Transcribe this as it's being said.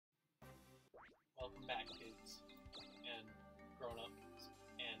Welcome back, kids and grown-ups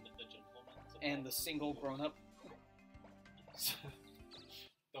and the gentlemen. And the single grown-up.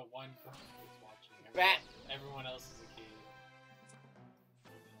 The one grown-up is watching. Everyone else is a kid.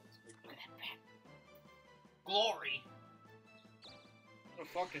 Glory! What the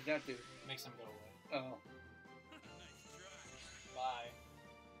fuck does that do? Makes him go away. Oh. Bye.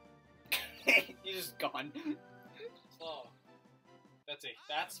 He's just gone. Slow.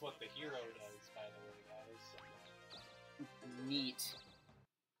 That's what the hero does, by the way, guys. Neat.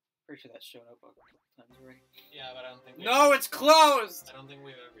 Pretty sure that's shown up a couple times already. Yeah, but I don't think No, it's closed! I don't think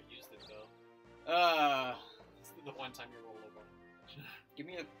we've ever used it, though. It's the one time you roll over. Give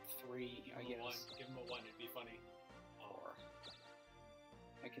me a 3, I guess. One. Give him a 1, it'd be funny. 4.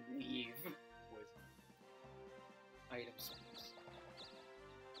 I can leave. Poison. Items.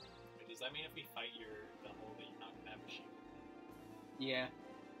 Wait, does that mean if we fight the hole that you're not gonna have a shield? Yeah.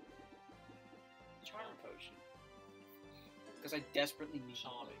 Charm potion. Because I desperately need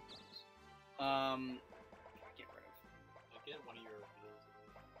Charming. Get rid of. I'll get one of your reveals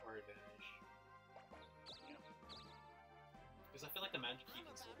or advantage. Yeah. Because I feel like the magic key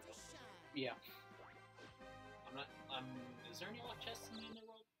can still be helpful. Yeah. Is there any lock chests in the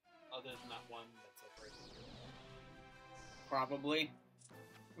underworld? Other than that one that's like right here. Probably.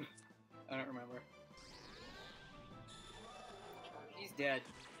 I don't remember. He's dead.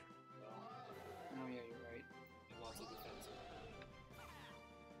 Oh yeah, you're right. And lots of defense.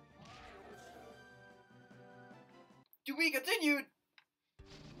 To be continued!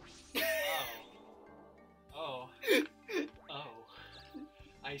 Oh.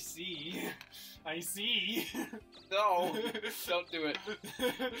 I see. No! Don't do it.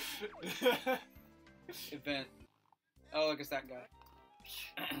 Event. Oh, look, it's that guy.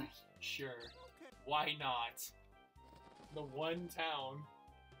 Sure. Why not? The one town.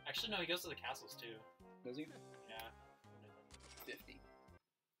 Actually, no, he goes to the castles too. Does he? Yeah. 50.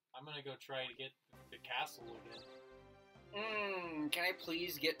 I'm gonna go try to get the castle again. Can I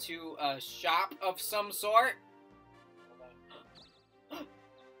please get to a shop of some sort?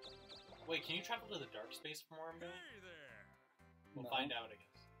 Wait, can you travel to the dark space from where I'm going? We'll No. find out, I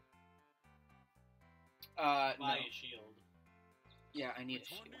guess. No. Buy a shield. Yeah, I need a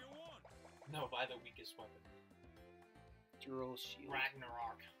shield. No, buy the weakest weapon. Dual shield.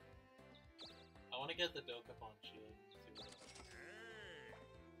 Ragnarok. I want to get the Dokapon shield.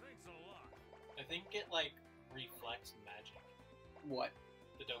 I think it, like, reflects magic. What?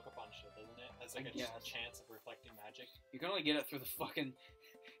 The Dokapon shield, doesn't it? Has, like, a chance of reflecting magic. You can only get it through the fucking...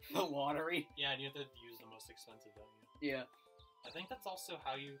 the lottery. Yeah, and you have to use the most expensive, don't you? Yeah. I think that's also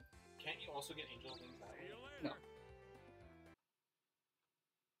how you... Can't you also get angel wings that way? No.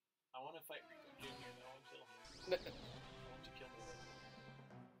 I want to fight Rico Jr. though, I want to kill him. I want to kill my brother.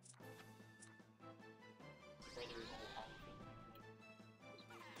 My brother is all powerful.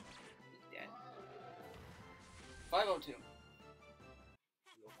 He's dead. 502.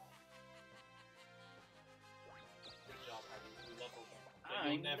 Good job, Harvey. You leveled up.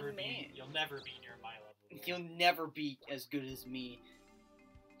 I'm the man. You'll never be near my level. You'll never be as good as me.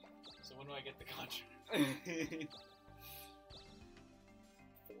 So when do I get the contract? 4.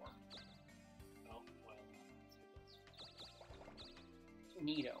 Oh, well, let's get this.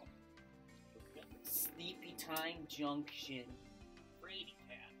 Neato. Sleepy Time Junction. Brady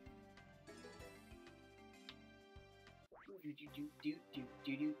Cat.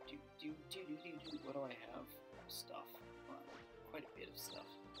 What do I have? Stuff. Quite a bit of stuff.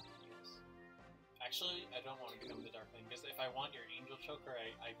 Yes. Actually, I don't want to become the Darkling, because if I want your Angel Choker,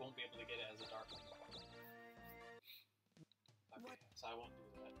 I won't be able to get it as a Darkling. Okay, so I won't do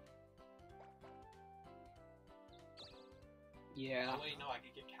that. Yeah. Oh wait, no, I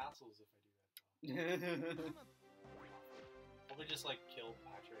could get castles if I do that. Probably just like kill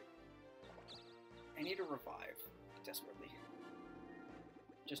Patrick. I need a revive. Desperately.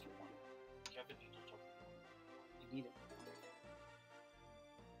 Just one. You have an Angel Choker. I need it.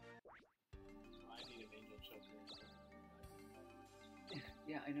 I need an Angel Choker.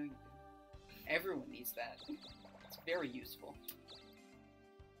 Yeah, I know you do. Everyone needs that. It's very useful.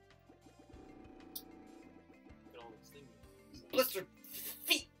 Look at all these things. Blister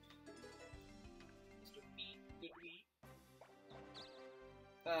feet! Mr. Feet, good feet.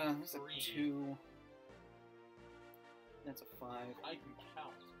 That's a 3. 2. That's a 5. I can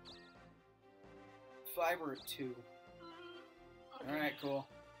count. 5 or a 2. Okay. Alright, cool.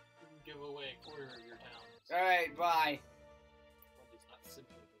 You can give away a quarter of your towns. Alright, bye. What is not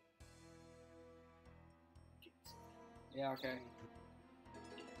simply Yeah, okay.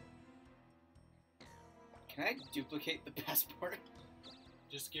 Can I duplicate the passport?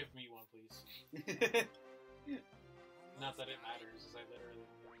 Just give me one, please. Not that it matters, as I literally...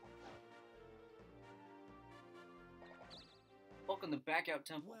 Welcome to Back Out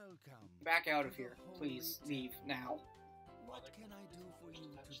Temple. Welcome. Back out of here. Please leave now. What can I do for you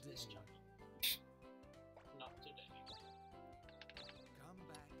today? Not today.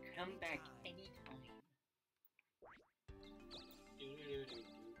 Come back anytime.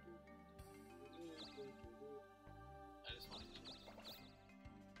 I just wanted to...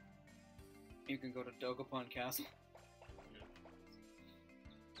 You can go to Dokapon Castle.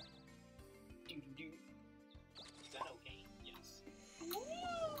 Doo-doo-doo. Is that okay? Yes.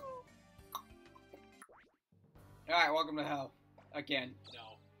 Alright, welcome to hell. Again.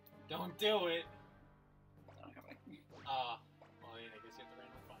 No. Don't do it! I don't have any. Well, yeah, I guess you have to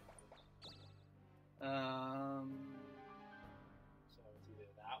randomly find it. So it's either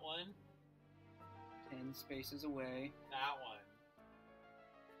that one, 10 spaces away. that one.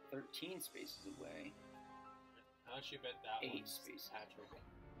 13 spaces away. How much you bet that 8 one's spaces. Patrick?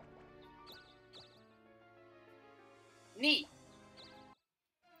 Neat!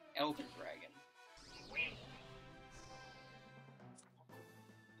 Elder Dragon.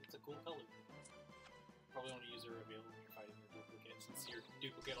 It's a cool color. Probably want to use a reveal when you're fighting your duplicate, since your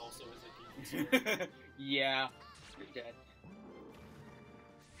duplicate also is a demon sword. Yeah, you're dead.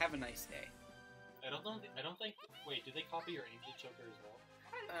 Have a nice day. I don't think. Wait, did they copy your Angel Choker as well?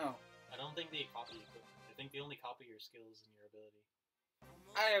 I don't know. I don't think they copy equipment. I think they only copy your skills and your ability.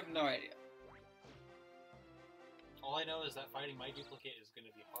 I have no idea. All I know is that fighting my duplicate is going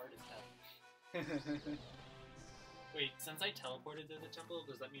to be hard as hell. Wait, since I teleported to the temple,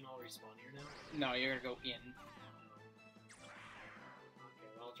 does that mean I'll respawn here now? No, you're gonna go in. Okay,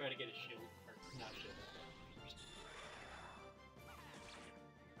 well, I'll try to get a shield. Or, not shield.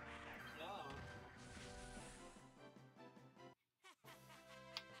 No.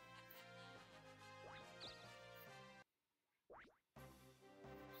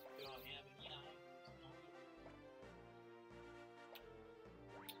 Don't have any eyes.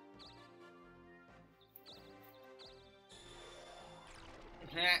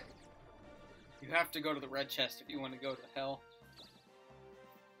 You have to go to the red chest if you want to go to hell.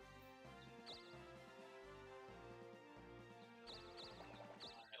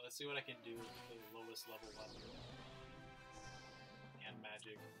 Alright, let's see what I can do with the lowest level weapon. And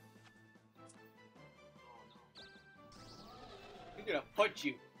magic. Oh no. He's gonna punch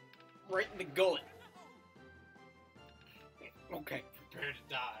you right in the gullet. Okay. Prepare to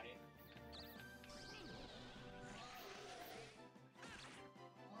die.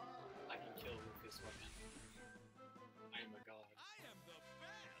 I can kill with this weapon. I am a god.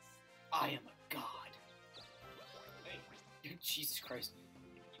 I am a god. Hey, Jesus Christ.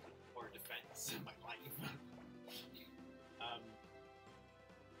 or defense my life.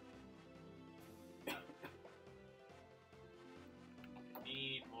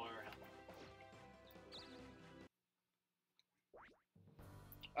 Need more help.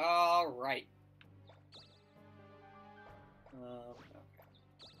 Alright. Okay.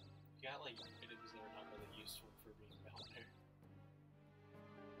 You got like items that are not really useful for being down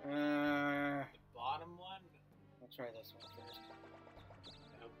there. The bottom one? I'll try this one first.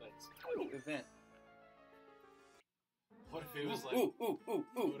 I hope that's. Ooh, event. What if it was like? Ooh.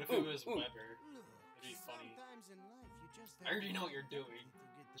 What if it was Weber? It'd be funny. I already know what you're doing.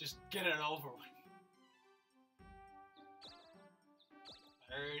 Just get it over with.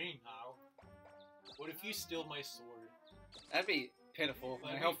 I already know. What if you steal my sword? That'd be pitiful.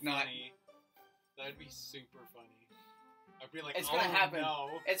 That'd I be hope not. funny. That'd be super funny. I'd be like, It's oh, gonna happen.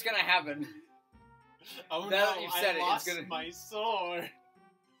 No. It's gonna happen. Oh Now no! that you've said I it, lost it's gonna- my sword.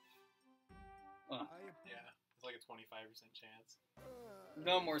 Oh, Yeah, it's like a 25% chance.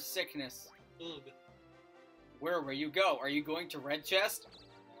 no more sickness. Ugh. Where will you go? Are you going to red chest?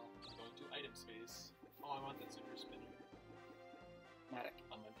 Well, I'm going to item space. Oh, I want that super spinner. Matic.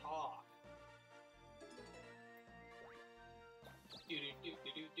 I'm gonna talk. Do do do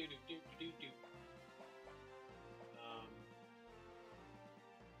do do do do do do.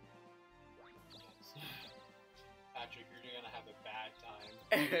 Yes. Patrick, you're gonna have a bad time.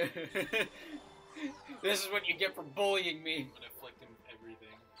 This is what you get for bullying me. I'm gonna afflict him with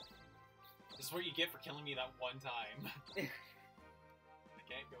everything. This is what you get for killing me that one time. I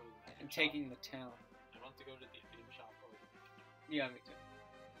can't go to the item And shop. taking the town. I want to go to the item shop or the Yeah, me too.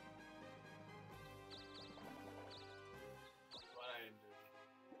 what item do we?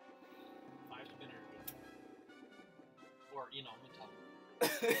 5 spinner. Or, you know, metal.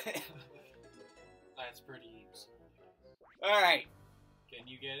 That's pretty useful. Alright. Can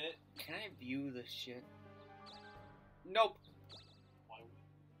you get it? Can I view this shit? Nope. Why would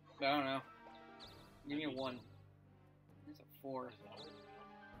I don't know. Give me a 1. There's a 4. Does that work?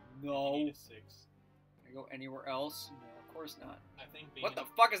 No. You need a 6. Can I go anywhere else? No, of course not. I think being What the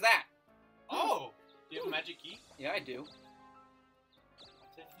fuck is that? Oh! Do you have a magic key? Yeah, I do.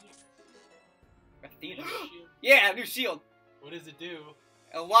 What's in here? Athena. New shield? Yeah, new shield. What does it do?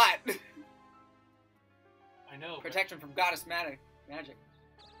 A lot. I know. but- Protection from goddess magic.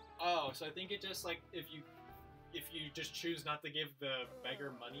 Oh, so I think it just like if you just choose not to give the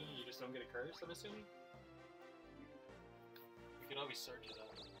beggar money, you just don't get a curse. I'm assuming. We could always search it up.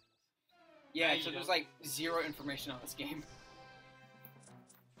 Yeah, Yeah, so you there's don't- like 0 information on this game.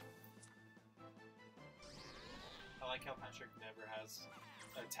 I like how Patrick never has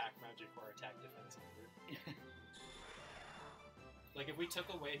attack magic or attack defense either. Like if we took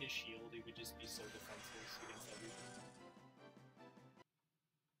away his shield, he would just be so defenseless against everything.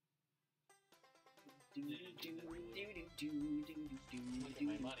 Look at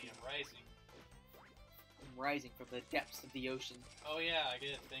my money, I'm rising. I'm rising from the depths of the ocean. Oh yeah, I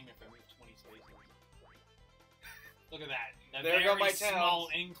get a thing if I move 20 spaces. Look at that. That There very go my small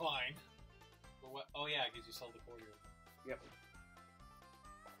towns. incline. But what? Oh yeah, because you sold the quarter. Yep.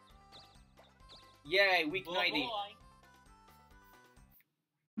 Yay, week Boy, 90. boy.